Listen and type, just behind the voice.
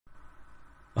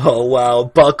Oh wow,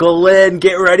 buckle in,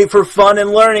 get ready for fun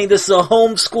and learning. This is a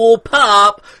homeschool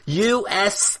pop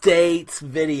U.S. states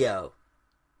video.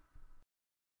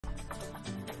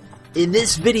 In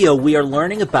this video, we are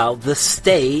learning about the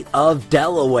state of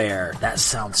Delaware. That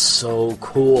sounds so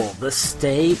cool. The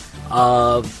state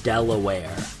of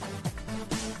Delaware.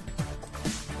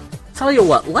 Tell you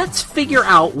what, let's figure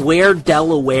out where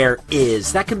Delaware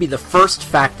is. That can be the first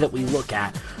fact that we look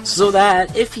at, so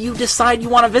that if you decide you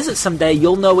want to visit someday,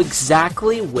 you'll know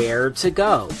exactly where to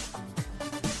go.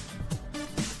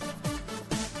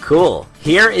 Cool.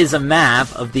 Here is a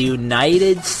map of the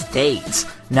United States.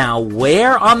 Now,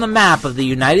 where on the map of the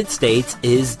United States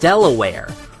is Delaware?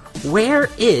 Where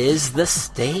is the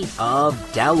state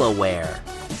of Delaware?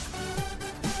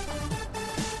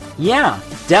 Yeah,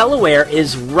 Delaware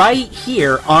is right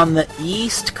here on the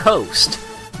East Coast.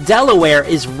 Delaware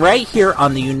is right here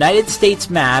on the United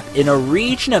States map in a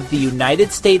region of the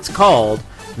United States called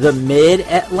the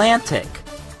Mid-Atlantic.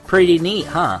 Pretty neat,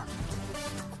 huh?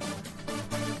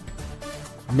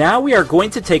 Now we are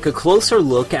going to take a closer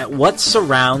look at what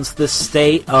surrounds the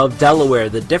state of Delaware,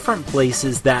 the different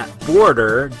places that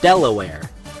border Delaware.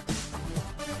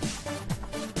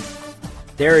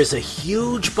 There is a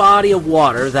huge body of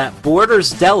water that borders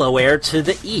Delaware to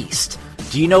the east.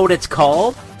 Do you know what it's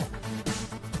called?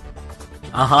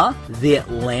 The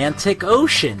Atlantic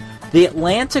Ocean. The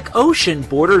Atlantic Ocean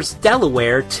borders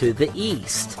Delaware to the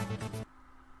east.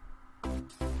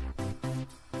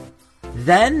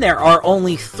 Then there are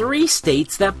only 3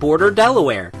 states that border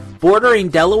Delaware. Bordering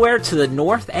Delaware to the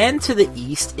north and to the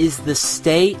east is the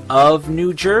state of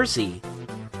New Jersey.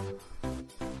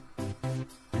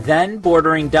 Then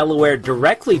bordering Delaware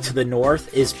directly to the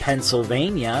north is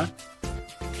Pennsylvania.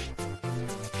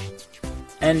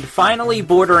 And finally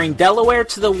bordering Delaware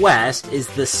to the west is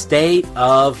the state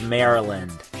of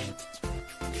Maryland.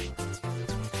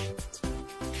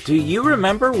 Do you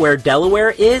remember where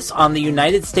Delaware is on the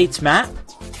United States map?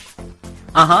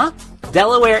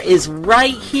 Delaware is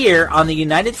right here on the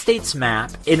United States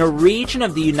map in a region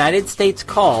of the United States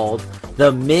called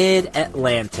the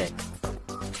Mid-Atlantic.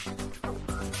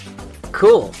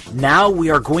 Cool. Now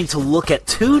we are going to look at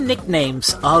 2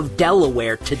 nicknames of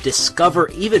Delaware to discover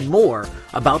even more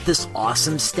about this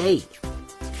awesome state.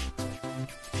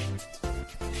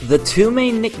 The 2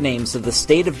 main nicknames of the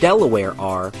state of Delaware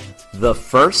are the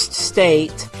First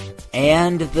State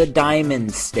and the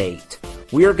Diamond State.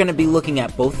 We are going to be looking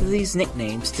at both of these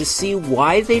nicknames to see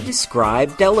why they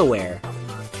describe Delaware.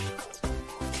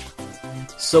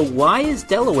 So why is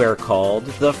Delaware called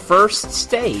the First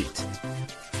State?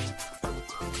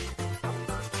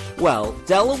 Well,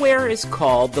 Delaware is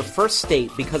called the first state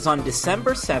because on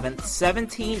December 7th,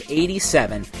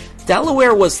 1787,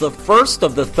 Delaware was the first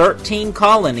of the 13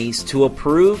 colonies to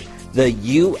approve the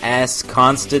U.S.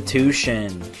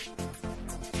 Constitution.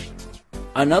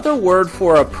 Another word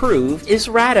for approve is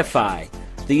ratify.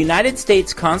 The United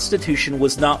States Constitution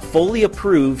was not fully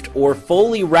approved or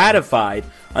fully ratified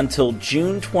until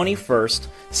June 21st,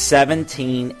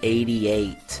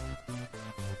 1788.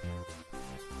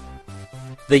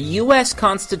 The U.S.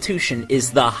 Constitution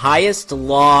is the highest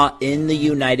law in the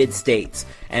United States,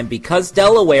 and because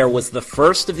Delaware was the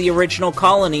first of the original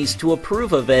colonies to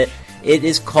approve of it, it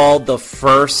is called the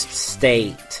First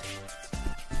State.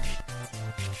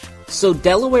 So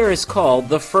Delaware is called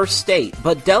the First State,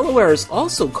 but Delaware is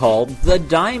also called the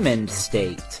Diamond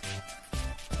State.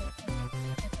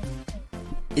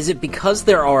 Is it because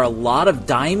there are a lot of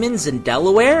diamonds in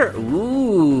Delaware?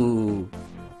 Ooh.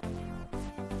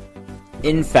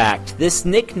 In fact, this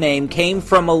nickname came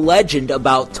from a legend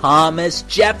about Thomas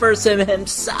Jefferson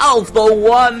himself, the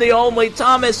one, the only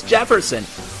Thomas Jefferson.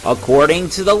 According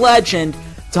to the legend,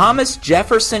 Thomas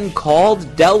Jefferson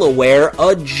called Delaware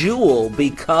a jewel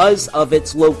because of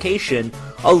its location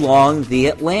along the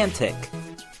Atlantic.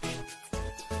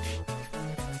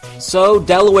 So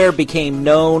Delaware became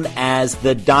known as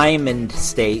the Diamond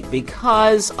State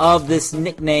because of this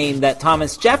nickname that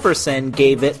Thomas Jefferson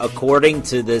gave it according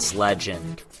to this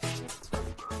legend.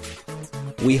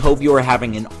 We hope you are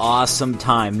having an awesome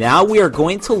time. Now we are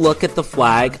going to look at the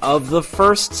flag of the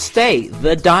first state,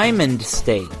 the Diamond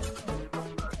State.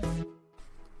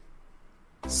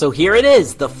 So here it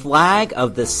is, the flag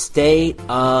of the state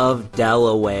of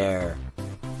Delaware.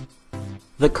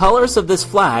 The colors of this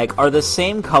flag are the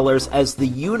same colors as the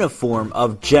uniform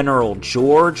of General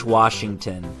George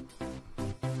Washington.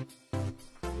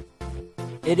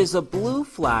 It is a blue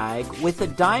flag with a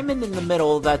diamond in the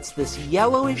middle that's this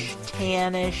yellowish,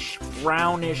 tannish,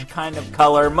 brownish kind of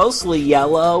color, mostly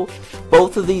yellow.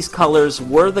 Both of these colors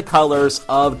were the colors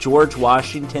of George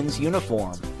Washington's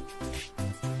uniform.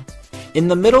 In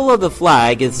the middle of the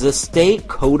flag is the state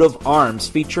coat of arms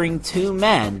featuring two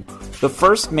men. The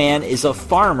first man is a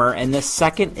farmer and the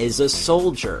second is a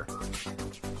soldier.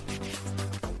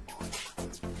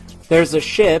 There's a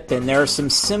ship, and there are some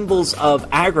symbols of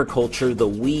agriculture, the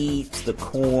wheat, the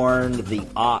corn, the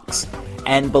ox.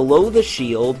 And below the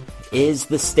shield is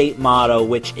the state motto,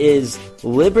 which is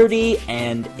Liberty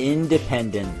and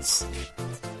Independence.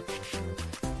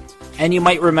 And you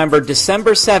might remember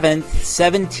December 7th,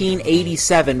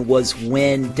 1787 was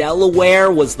when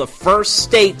Delaware was the first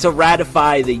state to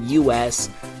ratify the U.S.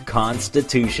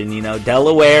 Constitution. You know,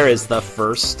 Delaware is the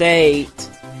first state.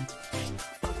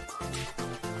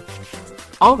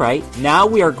 Alright, now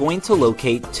we are going to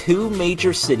locate two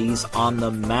major cities on the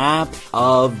map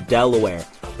of Delaware.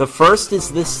 The first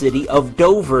is the city of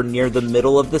Dover near the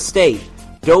middle of the state.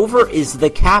 Dover is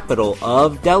the capital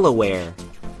of Delaware.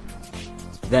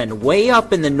 Then way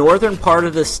up in the northern part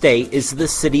of the state is the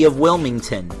city of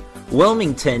Wilmington.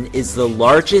 Wilmington is the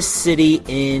largest city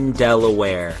in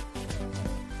Delaware.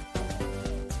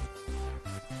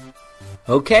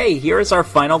 Okay, here is our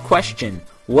final question.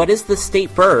 What is the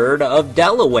state bird of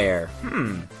Delaware?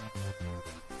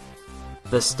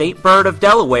 The state bird of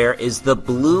Delaware is the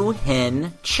blue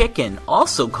hen chicken,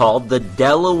 also called the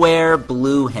Delaware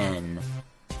blue hen.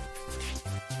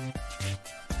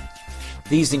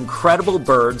 These incredible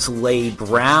birds lay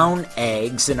brown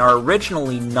eggs and are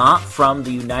originally not from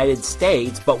the United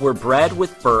States, but were bred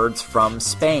with birds from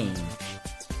Spain.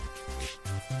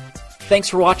 Thanks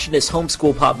for watching this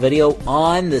Homeschool Pop video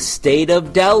on the state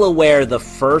of Delaware, the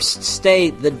first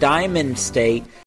state, the Diamond State.